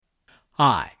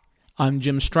Hi, I'm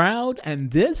Jim Stroud, and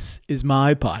this is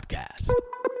my podcast.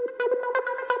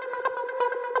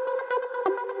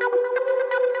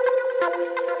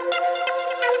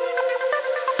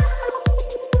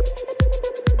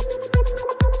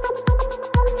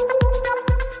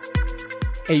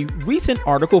 A recent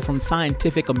article from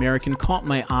Scientific American caught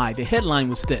my eye. The headline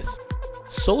was this: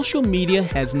 social media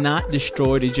has not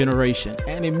destroyed a generation.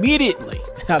 And immediately,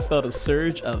 I felt a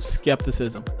surge of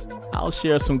skepticism. I'll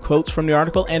share some quotes from the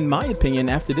article and my opinion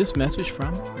after this message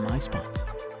from my sponsor.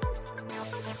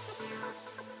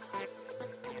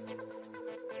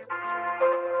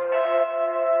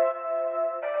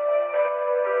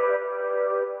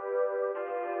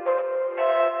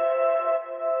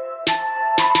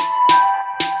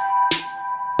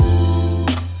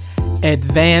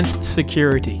 Advanced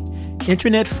security,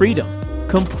 internet freedom,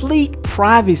 complete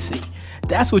privacy.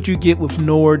 That's what you get with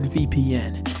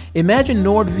NordVPN. Imagine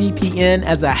NordVPN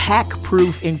as a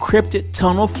hack-proof encrypted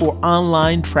tunnel for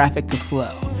online traffic to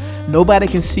flow. Nobody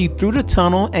can see through the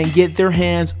tunnel and get their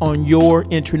hands on your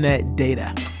internet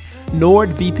data.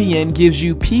 NordVPN gives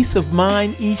you peace of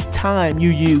mind each time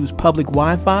you use public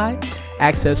Wi-Fi,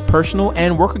 access personal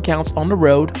and work accounts on the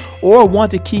road, or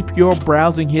want to keep your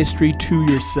browsing history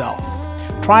to yourself.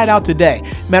 Try it out today.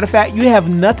 Matter of fact, you have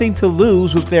nothing to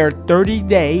lose with their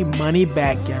 30-day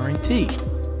money-back guarantee.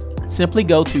 Simply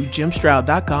go to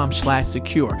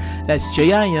jimstroud.com/secure. That's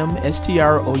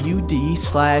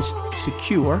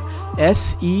JIMSTROUD/secure,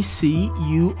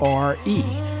 SECURE.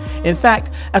 In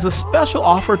fact, as a special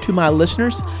offer to my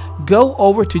listeners, go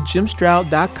over to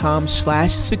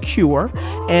jimstroud.com/secure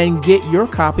and get your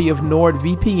copy of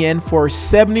NordVPN for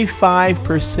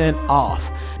 75% off.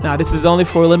 Now, this is only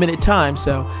for a limited time,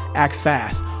 so act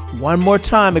fast. One more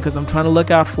time, because I'm trying to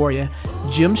look out for you.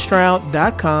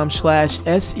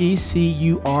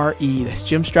 jimstroud.com/SECURE. That's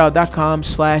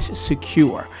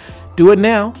jimstroud.com/secure. Do it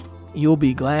now. You'll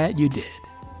be glad you did.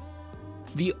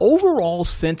 The overall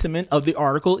sentiment of the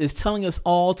article is telling us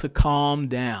all to calm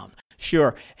down.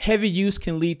 Sure, heavy use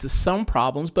can lead to some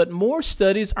problems, but more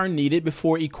studies are needed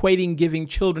before equating giving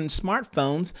children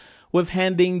smartphones with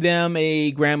handing them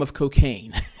a gram of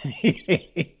cocaine.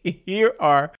 Here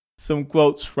are some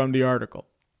quotes from the article.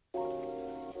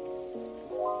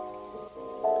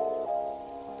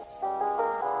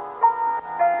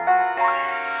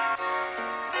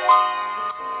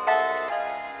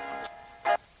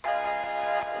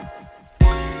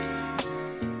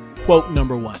 Quote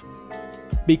number 1.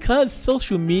 Because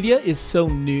social media is so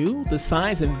new, the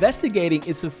science investigating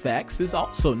its effects is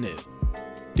also new.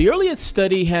 The earliest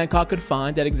study Hancock could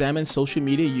find that examined social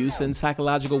media use and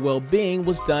psychological well-being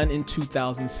was done in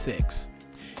 2006.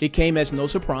 It came as no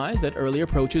surprise that early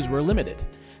approaches were limited.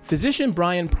 Physician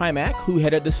Brian Primack, who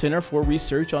headed the Center for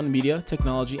Research on Media,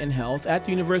 Technology, and Health at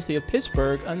the University of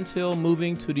Pittsburgh until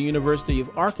moving to the University of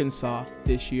Arkansas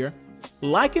this year,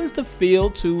 likens the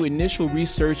field to initial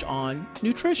research on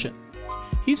nutrition.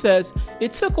 He says,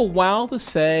 it took a while to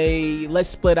say, let's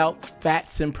split out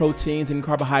fats and proteins and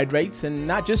carbohydrates, and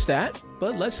not just that,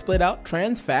 but let's split out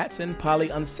trans fats and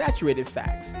polyunsaturated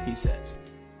fats, he says.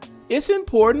 It's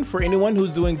important for anyone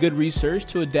who's doing good research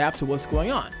to adapt to what's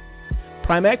going on.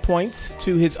 Primack points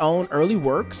to his own early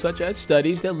work, such as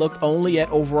studies that looked only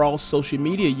at overall social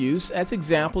media use, as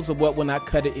examples of what will not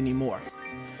cut it anymore.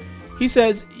 He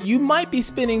says, you might be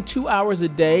spending 2 hours a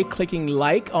day clicking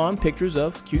like on pictures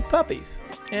of cute puppies.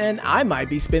 And I might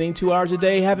be spending 2 hours a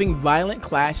day having violent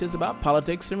clashes about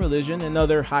politics and religion and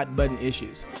other hot button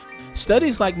issues.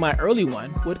 Studies like my early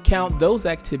one would count those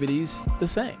activities the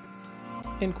same.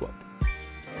 End quote.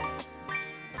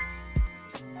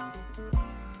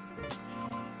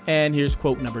 And here's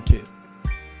quote number 2.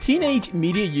 Teenage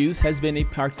media use has been a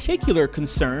particular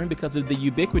concern because of the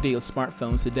ubiquity of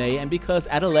smartphones today and because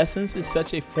adolescence is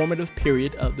such a formative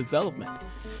period of development.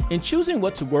 In choosing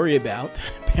what to worry about,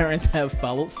 parents have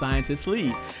followed scientists'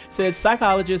 lead, says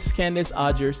psychologist Candace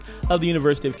Odgers of the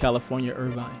University of California,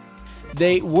 Irvine.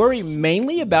 They worry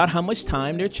mainly about how much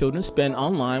time their children spend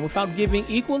online without giving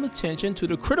equal attention to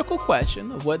the critical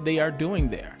question of what they are doing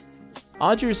there.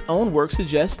 Odgers' own work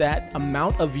suggests that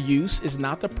amount of use is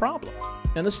not the problem.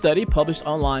 In a study published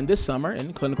online this summer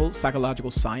in Clinical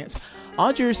Psychological Science,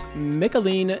 Odgers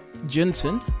Michaeline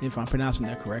Jensen, if I'm pronouncing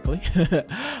that correctly,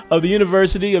 of the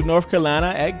University of North Carolina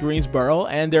at Greensboro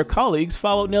and their colleagues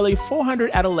followed nearly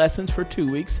 400 adolescents for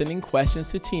 2 weeks, sending questions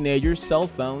to teenagers' cell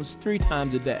phones 3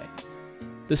 times a day.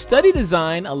 The study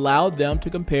design allowed them to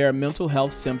compare mental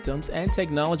health symptoms and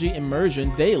technology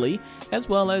immersion daily, as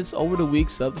well as over the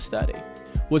weeks of the study.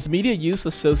 Was media use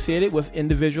associated with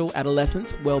individual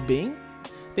adolescents' well-being?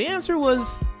 The answer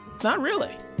was not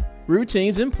really.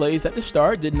 Routines in place at the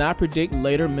start did not predict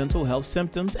later mental health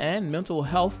symptoms, and mental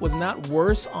health was not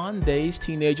worse on days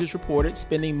teenagers reported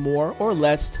spending more or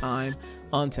less time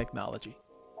on technology.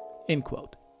 End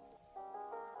quote.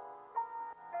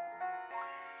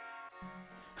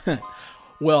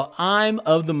 Well, I'm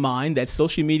of the mind that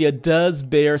social media does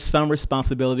bear some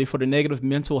responsibility for the negative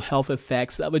mental health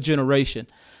effects of a generation.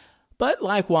 But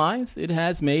likewise, it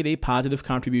has made a positive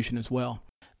contribution as well.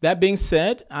 That being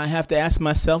said, I have to ask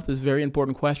myself this very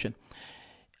important question.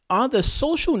 Are the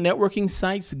social networking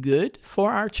sites good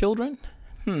for our children?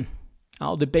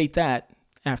 I'll debate that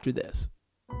after this.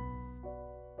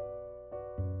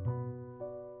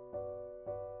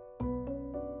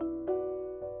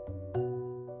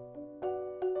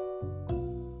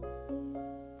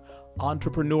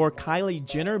 Entrepreneur Kylie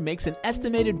Jenner makes an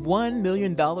estimated $1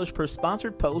 million per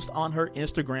sponsored post on her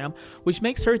Instagram, which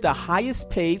makes her the highest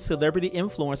paid celebrity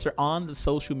influencer on the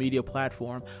social media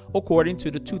platform, according to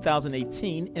the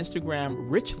 2018 Instagram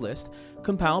Rich List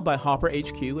compiled by Hopper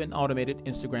HQ, an automated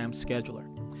Instagram scheduler.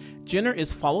 Jenner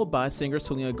is followed by singer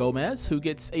Selena Gomez, who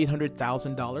gets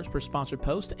 $800,000 per sponsored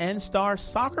post, and star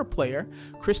soccer player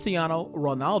Cristiano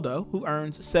Ronaldo, who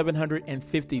earns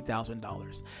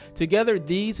 $750,000. Together,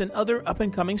 these and other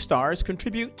up-and-coming stars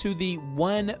contribute to the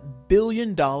 $1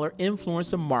 billion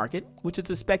influencer market, which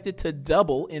is expected to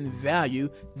double in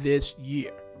value this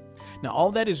year. Now,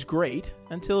 all that is great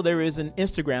until there is an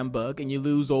Instagram bug and you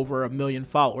lose over 1 million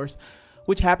followers,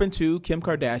 which happened to Kim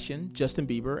Kardashian, Justin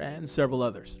Bieber, and several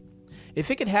others. If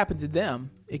it could happen to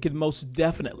them, it could most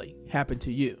definitely happen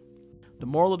to you. The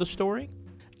moral of the story?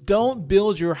 Don't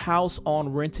build your house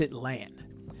on rented land.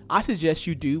 I suggest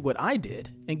you do what I did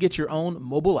and get your own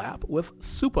mobile app with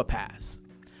Superpass.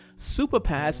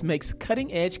 Superpass makes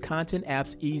cutting-edge content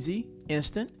apps easy,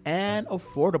 instant, and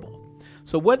affordable.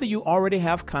 So whether you already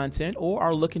have content or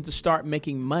are looking to start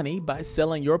making money by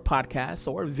selling your podcasts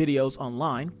or videos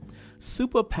online,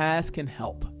 Superpass can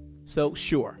help. So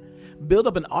sure, build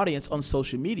up an audience on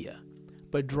social media,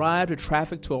 but drive the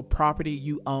traffic to a property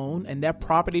you own, and that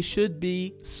property should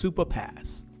be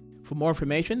Superpass. For more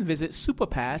information, visit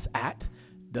Superpass at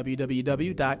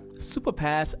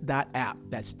www.superpass.app.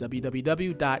 That's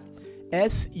www.superpass.app.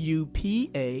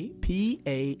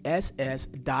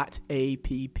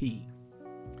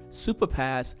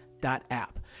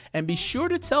 Superpass.app. And be sure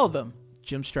to tell them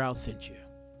Jim Stroud sent you.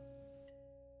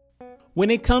 When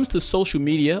it comes to social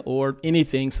media, or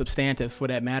anything substantive for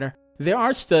that matter, there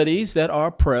are studies that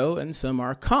are pro and some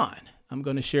are con. I'm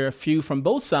going to share a few from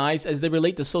both sides as they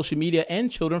relate to social media and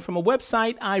children from a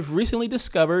website I've recently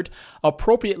discovered,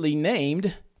 appropriately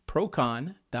named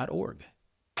procon.org.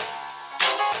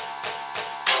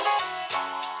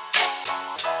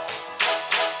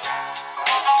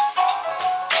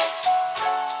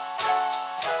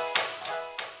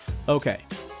 Okay,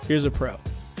 here's a pro.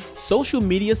 Social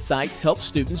media sites help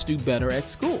students do better at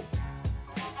school.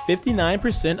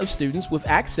 59% of students with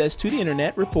access to the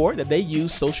internet report that they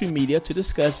use social media to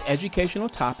discuss educational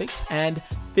topics, and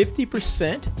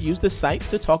 50% use the sites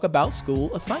to talk about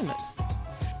school assignments.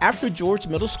 After George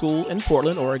Middle School in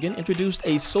Portland, Oregon introduced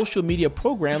a social media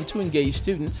program to engage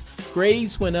students,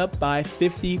 grades went up by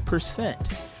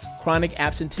 50%. Chronic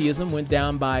absenteeism went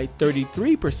down by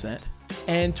 33%.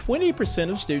 And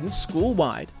 20% of students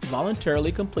school-wide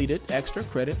voluntarily completed extra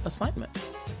credit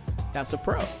assignments. That's a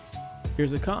pro.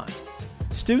 Here's a con.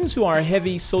 Students who are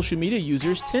heavy social media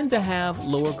users tend to have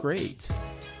lower grades.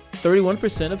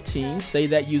 31% of teens say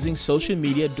that using social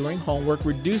media during homework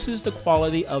reduces the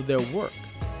quality of their work.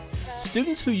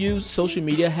 Students who use social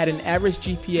media had an average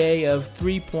GPA of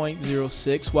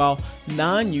 3.06, while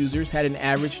non-users had an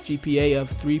average GPA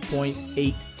of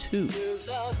 3.82.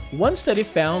 One study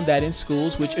found that in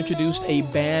schools which introduced a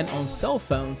ban on cell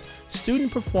phones,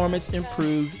 student performance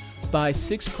improved by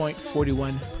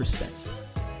 6.41%.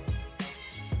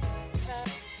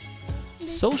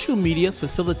 Social media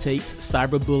facilitates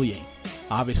cyberbullying,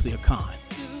 obviously a con.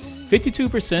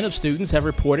 52% of students have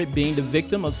reported being the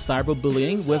victim of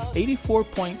cyberbullying, with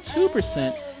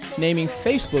 84.2% naming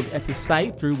Facebook as a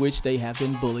site through which they have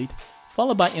been bullied,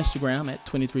 followed by Instagram at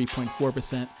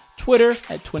 23.4%, Twitter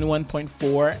at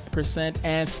 21.4%,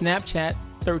 and Snapchat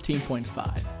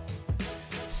 13.5%.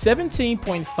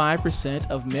 17.5%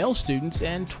 of male students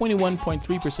and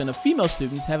 21.3% of female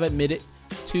students have admitted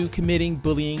to committing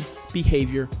bullying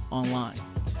behavior online.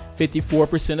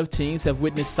 54% of teens have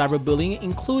witnessed cyberbullying,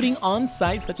 including on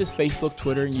sites such as Facebook,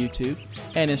 Twitter, and YouTube,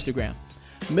 and Instagram.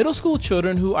 Middle school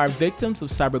children who are victims of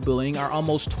cyberbullying are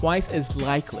almost twice as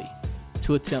likely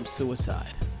to attempt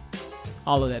suicide.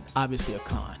 All of that obviously a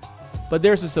con. But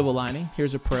there's a silver lining.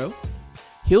 Here's a pro.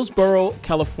 Hillsborough,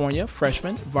 California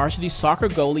freshman varsity soccer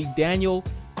goalie Daniel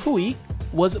Cui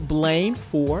was blamed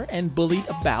for and bullied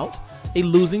about a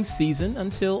losing season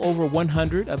until over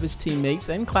 100 of his teammates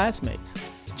and classmates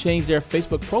changed their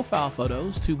Facebook profile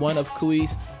photos to one of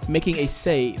Cui's making a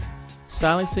save,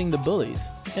 silencing the bullies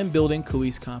and building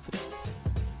Cui's confidence.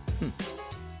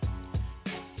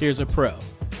 Here's a pro.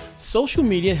 Social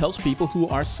media helps people who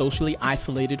are socially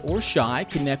isolated or shy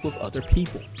connect with other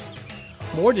people.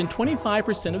 More than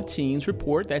 25% of teens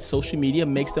report that social media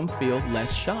makes them feel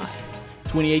less shy.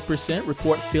 28%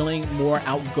 report feeling more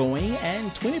outgoing,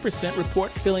 and 20% report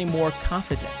feeling more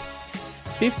confident.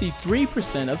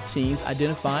 53% of teens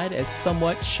identified as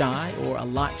somewhat shy or a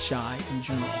lot shy in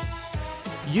general.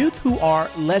 Youth who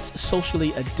are less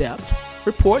socially adept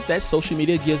report that social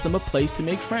media gives them a place to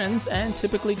make friends, and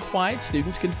typically quiet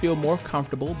students can feel more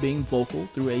comfortable being vocal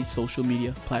through a social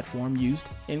media platform used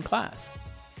in class.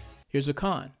 Here's a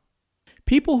con.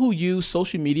 People who use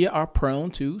social media are prone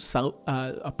to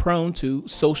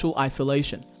social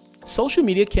isolation. Social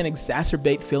media can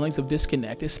exacerbate feelings of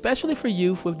disconnect, especially for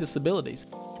youth with disabilities,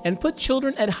 and put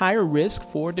children at higher risk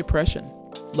for depression,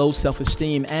 low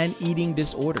self-esteem, and eating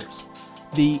disorders.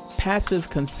 The passive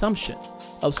consumption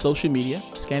of social media,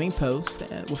 scanning posts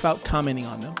and without commenting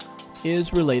on them,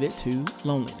 is related to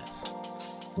loneliness.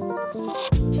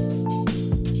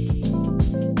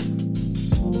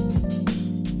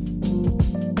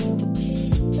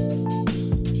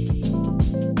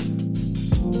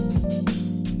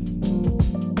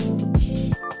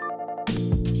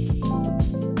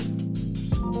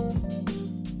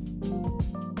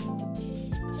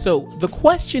 So the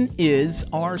question is,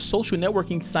 are social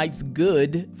networking sites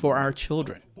good for our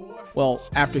children? Well,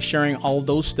 after sharing all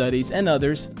those studies and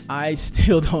others, I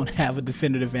still don't have a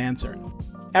definitive answer.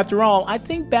 After all, I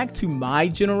think back to my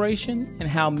generation and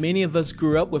how many of us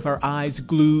grew up with our eyes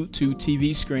glued to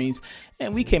TV screens,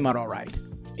 and we came out all right,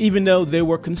 even though there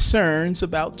were concerns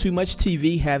about too much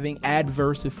TV having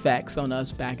adverse effects on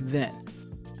us back then.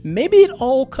 Maybe it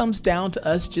all comes down to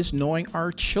us just knowing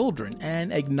our children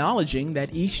and acknowledging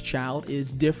that each child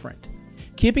is different.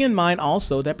 Keeping in mind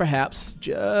also that perhaps,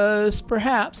 just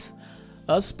perhaps,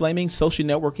 us blaming social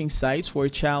networking sites for a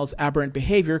child's aberrant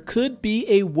behavior could be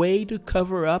a way to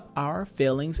cover up our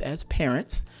failings as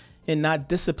parents in not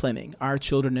disciplining our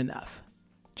children enough.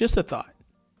 Just a thought.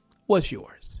 What's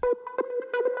yours?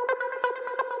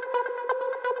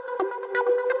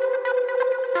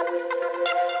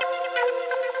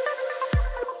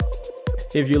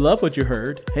 If you love what you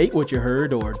heard, hate what you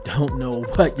heard, or don't know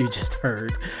what you just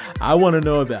heard, I want to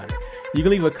know about it. You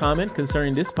can leave a comment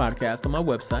concerning this podcast on my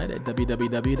website at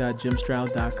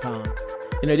www.jimstroud.com.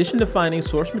 In addition to finding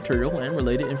source material and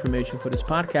related information for this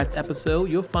podcast episode,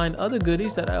 you'll find other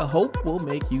goodies that I hope will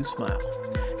make you smile.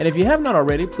 And if you have not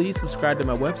already, please subscribe to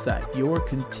my website. Your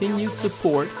continued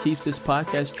support keeps this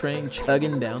podcast train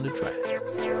chugging down the track.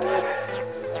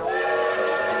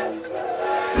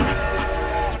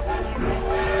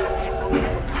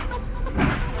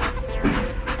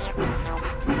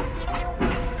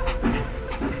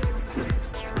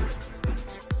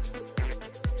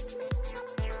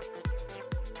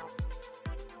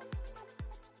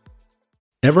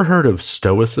 Ever heard of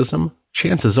Stoicism?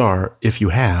 Chances are, if you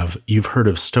have, you've heard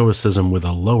of Stoicism with a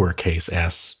lowercase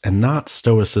s and not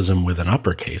Stoicism with an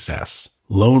uppercase S.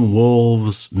 Lone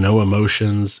wolves, no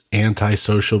emotions,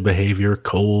 antisocial behavior,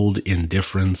 cold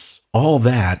indifference. All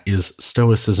that is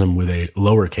Stoicism with a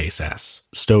lowercase s.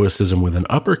 Stoicism with an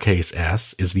uppercase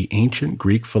S is the ancient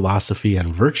Greek philosophy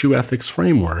and virtue ethics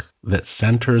framework that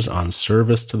centers on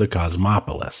service to the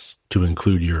cosmopolis, to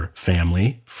include your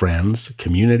family, friends,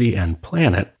 community, and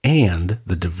planet, and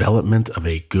the development of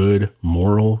a good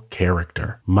moral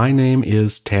character. My name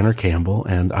is Tanner Campbell,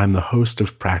 and I'm the host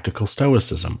of Practical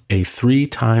Stoicism, a 3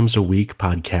 times a week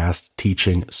podcast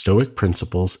teaching Stoic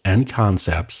principles and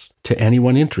concepts to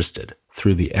anyone interested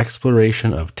through the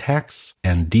exploration of texts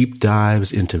and deep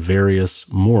dives into various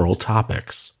moral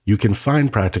topics. You can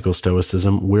find Practical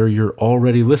Stoicism where you're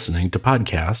already listening to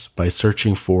podcasts by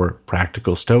searching for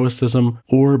Practical Stoicism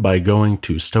or by going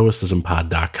to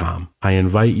stoicismpod.com. I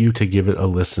invite you to give it a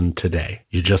listen today.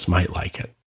 You just might like it.